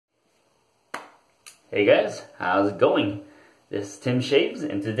Hey guys, how's it going? This is Tim Shaves,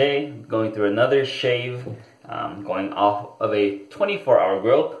 and today I'm going through another shave, going off of a 24-hour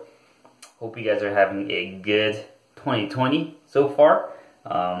grill. Hope you guys are having a good 2020 so far.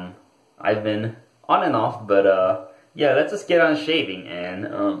 I've been on and off, but yeah, let's just get on shaving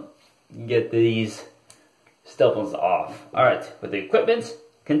and get these stubbles off. Alright, with the equipment,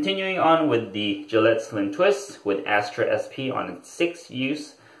 continuing on with the Gillette Slim Twist with Astra SP on its 6th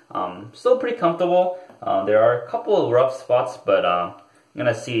use. Still pretty comfortable. There are a couple of rough spots, but I'm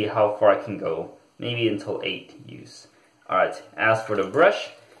gonna see how far I can go. Maybe until 8 use. Alright, as for the brush,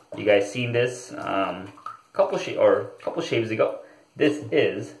 you guys seen this couple shaves ago. This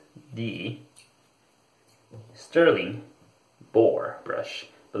is the Stirling Boar brush.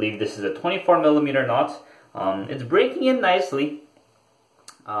 I believe this is a 24mm knot. It's breaking in nicely.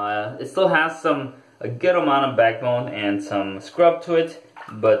 It still has a good amount of backbone and some scrub to it,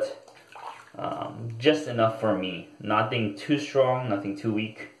 but just enough for me. Nothing too strong, nothing too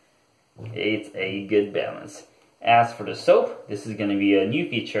weak. It's a good balance. As for the soap, this is going to be a new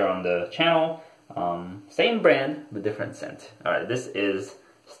feature on the channel. Same brand, but different scent. Alright, this is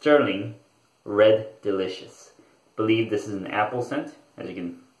Stirling Red Delicious. I believe this is an apple scent, as you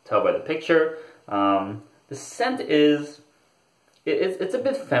can tell by the picture. The scent is, it's a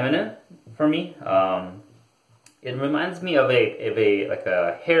bit feminine for me. It reminds me of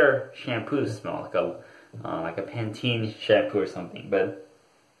a hair shampoo smell, like a Pantene shampoo or something. But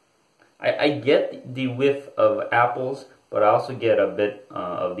I get the whiff of apples, but I also get a bit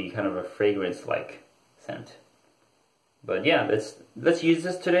of the kind of a fragrance-like scent. But yeah, let's use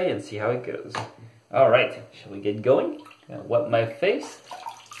this today and see how it goes. All right, shall we get going? Gonna wet my face.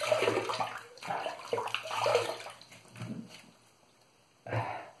 I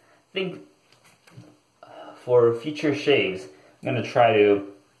think for future shaves, I'm going to try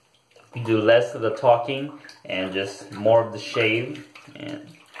to do less of the talking and just more of the shave. And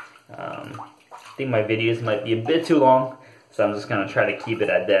I think my videos might be a bit too long, so I'm just going to try to keep it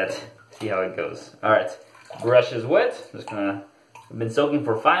at that, see how it goes. Alright, brush is wet. I've been soaking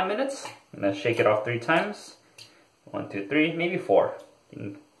for 5 minutes. I'm going to shake it off 3 times. 1, 2, 3, maybe 4. I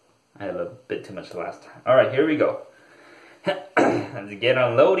think I had a bit too much the last time. Alright, here we go. Let's get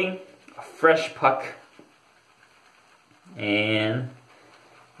unloading a fresh puck. And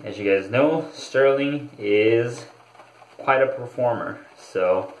as you guys know, Stirling is quite a performer,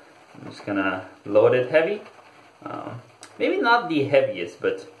 so I'm just gonna load it heavy. Maybe not the heaviest,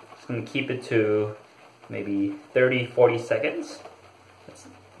 but just gonna keep it to maybe 30-40 seconds.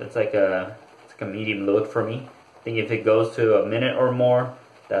 That's like a medium load for me. I think if it goes to a minute or more,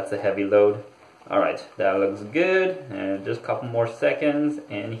 that's a heavy load. Alright, that looks good, and just a couple more seconds,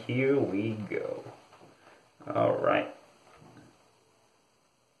 and here we go. Alright.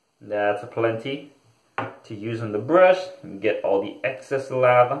 That's plenty to use on the brush and get all the excess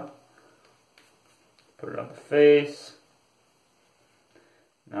lava. Put it on the face.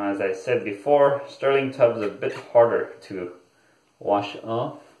 Now, as I said before, Stirling tub is a bit harder to wash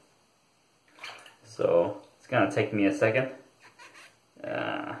off, so it's gonna take me a second.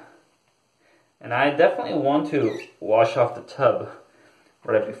 And I definitely want to wash off the tub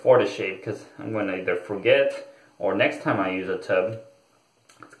right before the shave, because I'm going to either forget or next time I use a tub,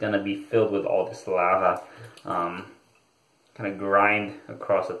 it's going to be filled with all this lava, kind of grind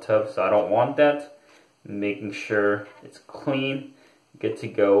across the tub, so I don't want that. Making sure it's clean, good to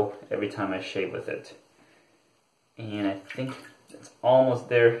go every time I shave with it. And I think it's almost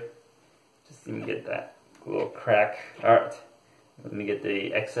there. Just let me get that little crack. Alright, let me get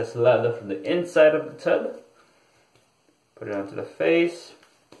the excess lava from the inside of the tub. Put it onto the face.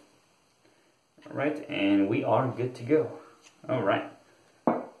 Alright, and we are good to go. Alright.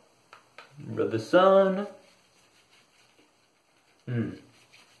 Rub this on.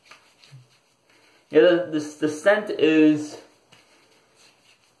 Yeah, the scent is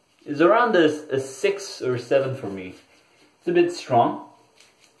around a 6 or 7 for me. It's a bit strong.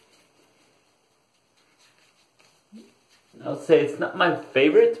 I'll say it's not my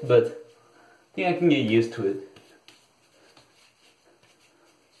favorite, but I think I can get used to it.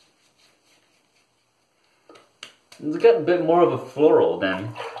 It's got a bit more of a floral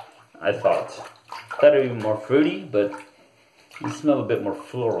than I thought. Thought it would be more fruity, but you smell a bit more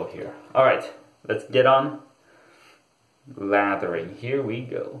floral here. Alright, let's get on lathering. Here we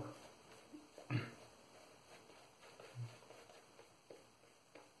go.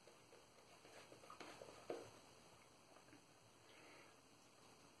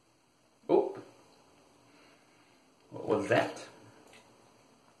 Oh, what was that?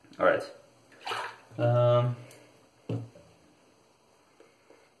 Alright.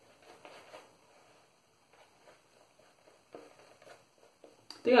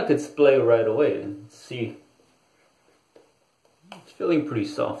 I think I could splay right away and see. It's feeling pretty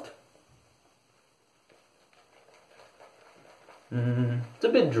soft. It's a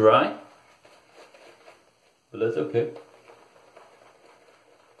bit dry, but that's okay.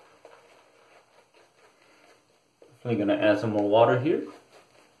 I'm gonna add some more water here.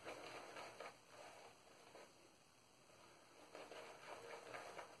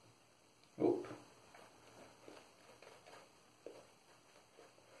 Oop.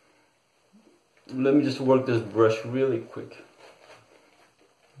 Let me just work this brush really quick.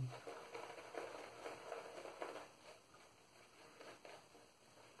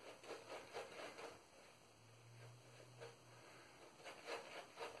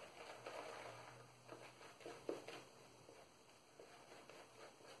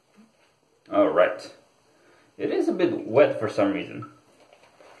 Alright, it is a bit wet for some reason,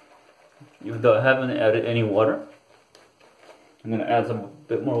 even though I haven't added any water. I'm going to add a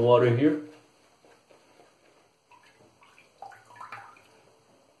bit more water here.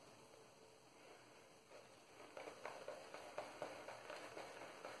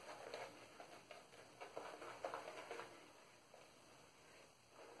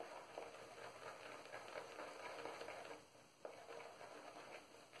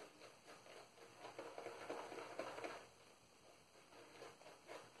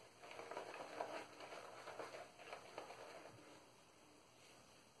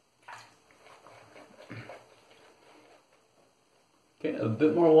 Okay, a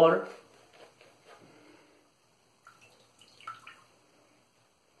bit more water.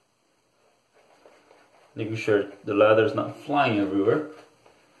 Making sure the lather is not flying everywhere.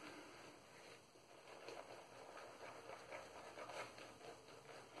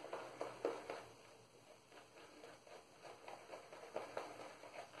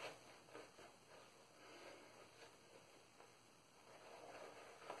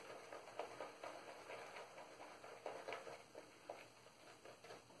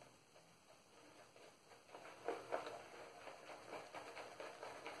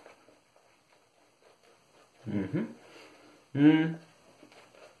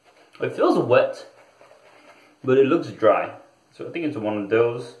 It feels wet, but it looks dry. So I think it's one of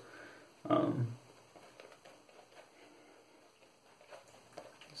those.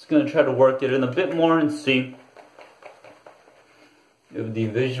 Just gonna try to work it in a bit more and see if the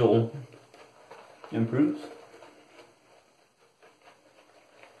visual improves.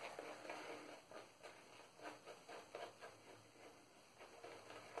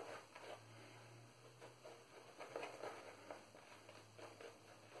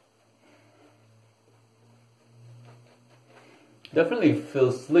 Definitely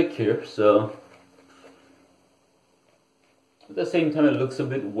feels slick here, so at the same time it looks a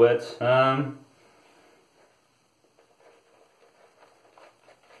bit wet. Alright,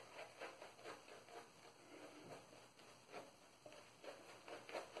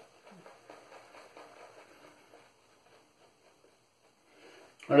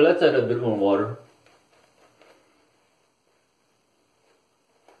 let's add a bit more water.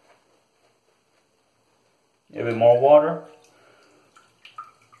 A bit more water.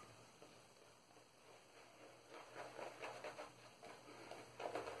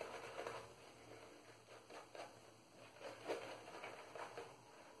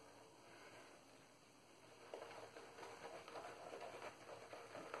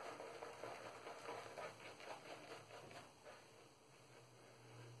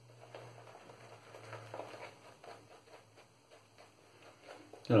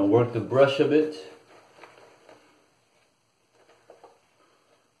 Gonna work the brush a bit.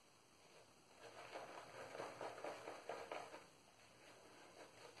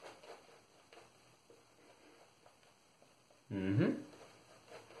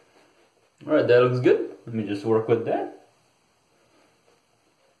 Alright, that looks good. Let me just work with that.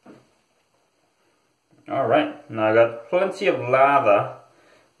 Alright, now I got plenty of lather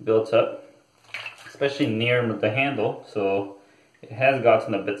built up, especially near the handle, so it has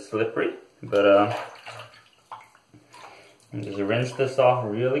gotten a bit slippery, but I'll just rinse this off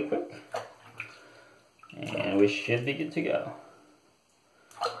really quick and we should be good to go.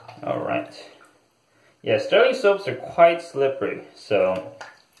 Alright. Yeah, Stirling soaps are quite slippery, so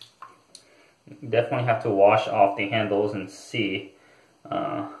you definitely have to wash off the handles and see.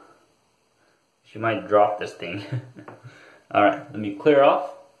 She might drop this thing. Alright, let me clear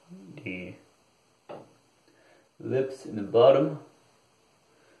off the lips in the bottom.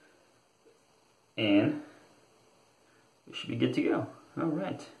 And we should be good to go.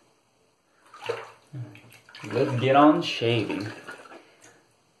 Alright. Let's get on shaving.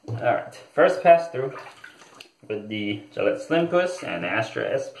 Alright, first pass through. with the Gillette Slim Twist and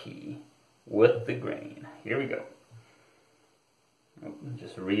Astra SP with the grain. Here we go. Oh,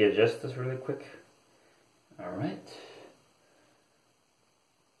 just readjust this really quick. Alright.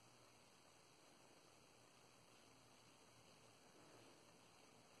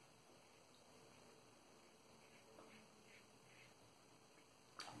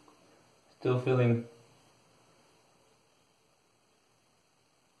 Still feeling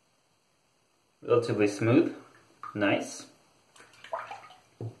relatively smooth. Nice.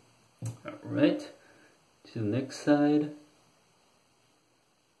 Alright. To the next side.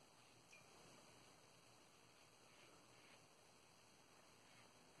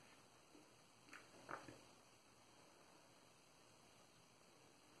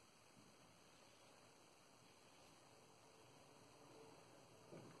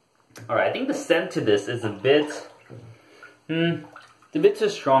 Alright, I think the scent to this is a bit, it's a bit too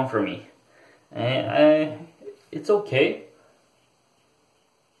strong for me. It's okay.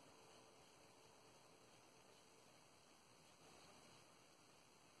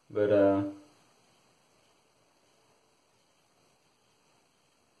 But,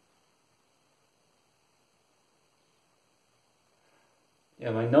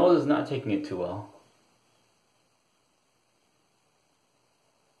 yeah, my nose is not taking it too well.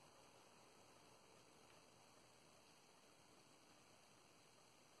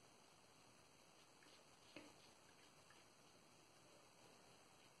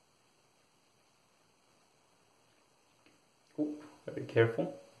 Gotta be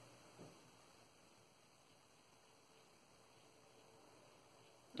careful.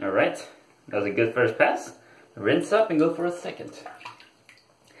 Alright, that was a good first pass. Rinse up and go for a second.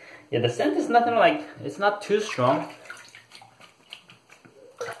 Yeah, the scent is nothing like, it's not too strong.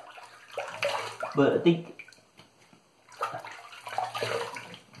 But I think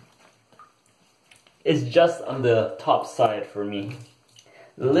it's just on the top side for me.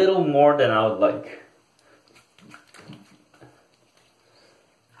 A little more than I would like.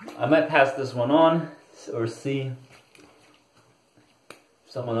 I might pass this one on or see if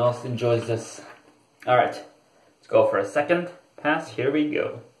someone else enjoys this. Alright, let's go for a second pass. Here we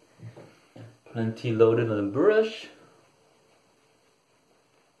go. Plenty loaded on the brush.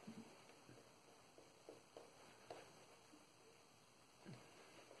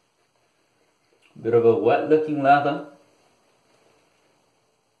 Bit of a wet looking lather.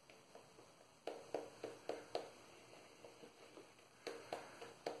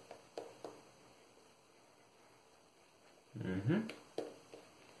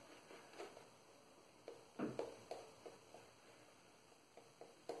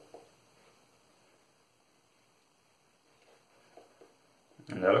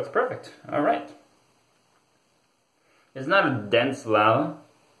 And that looks perfect. Alright. It's not a dense lather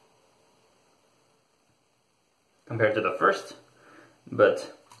compared to the first,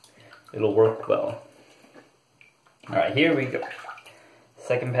 but it'll work well. Alright, here we go.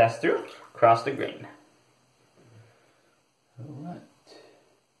 Second pass through, cross the grain. Alright.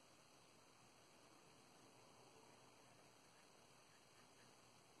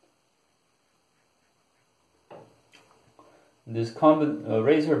 This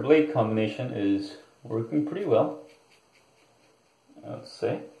razor blade combination is working pretty well, I would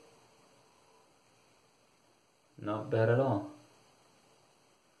say. Not bad at all.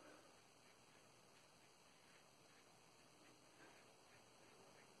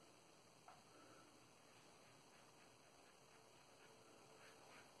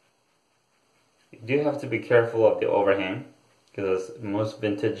 You do have to be careful of the overhang, because most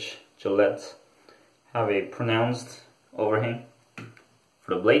vintage Gillettes have a pronounced overhang.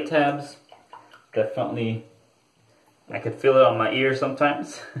 For the blade tabs, definitely, I could feel it on my ear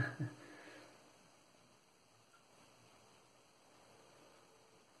sometimes.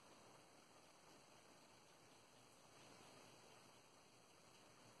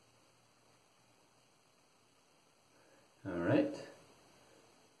 Alright,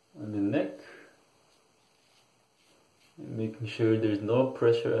 on the neck, making sure there's no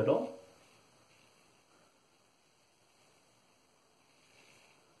pressure at all.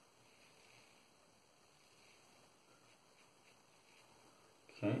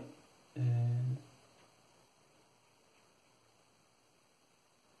 Okay, and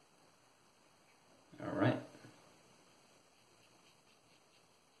all right.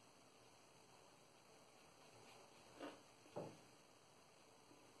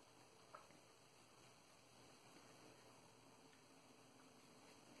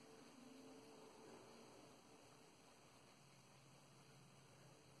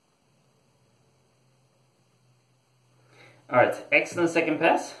 Alright, excellent second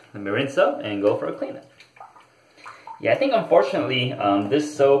pass. Let me rinse up and go for a cleanup. Yeah, I think unfortunately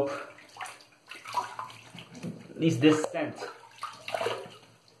this soap, at least this scent,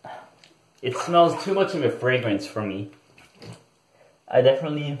 it smells too much of a fragrance for me. I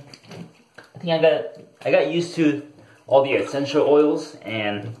think I got used to all the essential oils,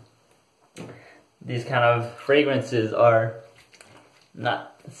 and these kind of fragrances are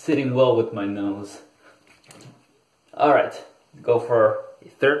not sitting well with my nose. Alright, go for a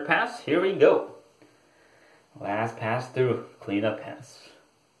third pass. Here we go. Last pass through, cleanup pass.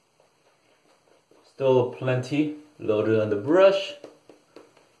 Still plenty loaded on the brush.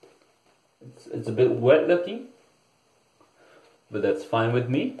 It's a bit wet looking, but that's fine with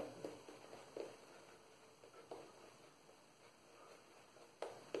me.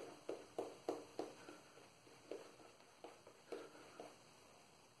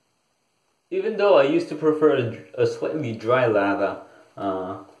 Even though I used to prefer a slightly dry lather,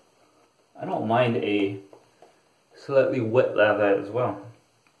 I don't mind a slightly wet lather as well.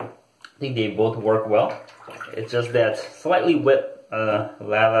 I think they both work well. It's just that slightly wet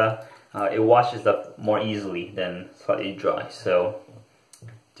lather, it washes up more easily than slightly dry. So,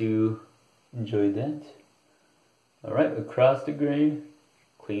 do enjoy that. Alright, across the grain,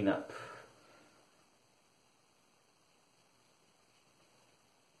 clean up.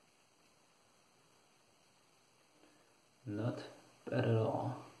 Not bad at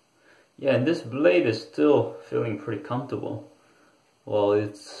all. Yeah, and this blade is still feeling pretty comfortable. Well,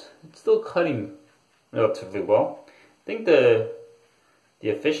 it's still cutting relatively well. I think the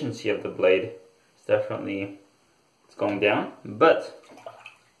efficiency of the blade is definitely going down, but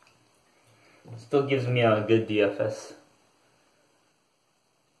it still gives me a good DFS.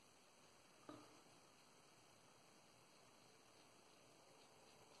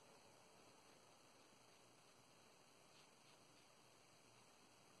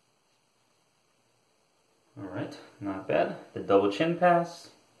 Alright, not bad. The double chin pass.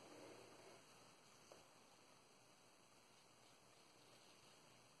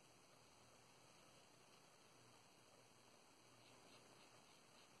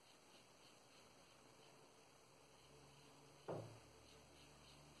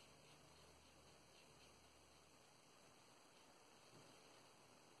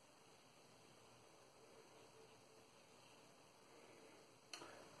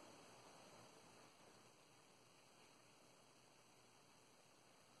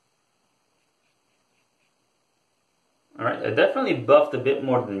 Alright, I definitely buffed a bit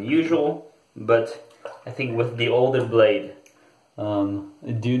more than usual, but I think with the older blade, I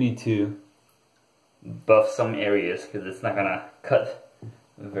do need to buff some areas because it's not gonna cut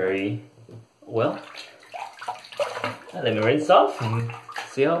very well. Let me rinse off and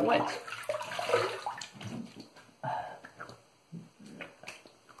see how it went.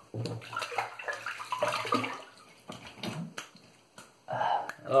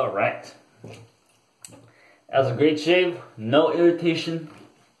 Alright. That was a great shave, no irritation,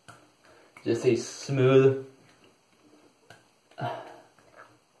 just a smooth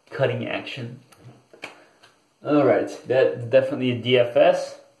cutting action. Alright, that's definitely a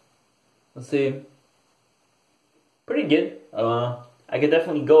DFS. Let's see, pretty good. I could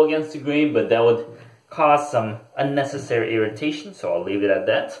definitely go against the grain, but that would cause some unnecessary irritation, so I'll leave it at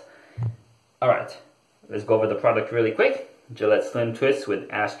that. Alright, let's go over the product really quick. Gillette Slim Twist with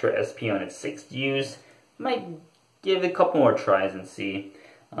Astra SP on its 6th use. Might give it a couple more tries and see.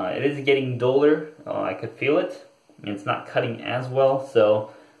 It is getting duller. I could feel it. It's not cutting as well,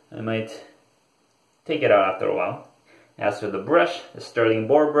 so I might take it out after a while. As for the brush, the Stirling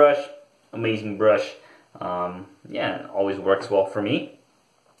Boar brush, amazing brush. Yeah, it always works well for me.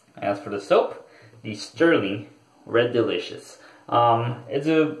 As for the soap, the Stirling Red Delicious. It's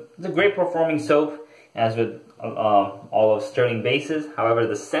a great performing soap, as with all of Stirling bases. However,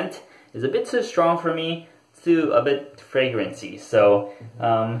 the scent is a bit too strong for me. It's too a bit fragrancy. So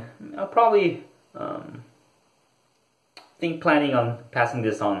I'll probably planning on passing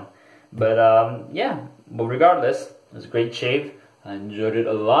this on. But yeah, but regardless, it was a great shave. I enjoyed it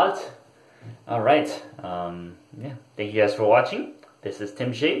a lot. Alright, yeah, thank you guys for watching. This is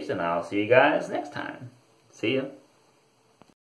Tim Shaves, and I'll see you guys next time. See ya.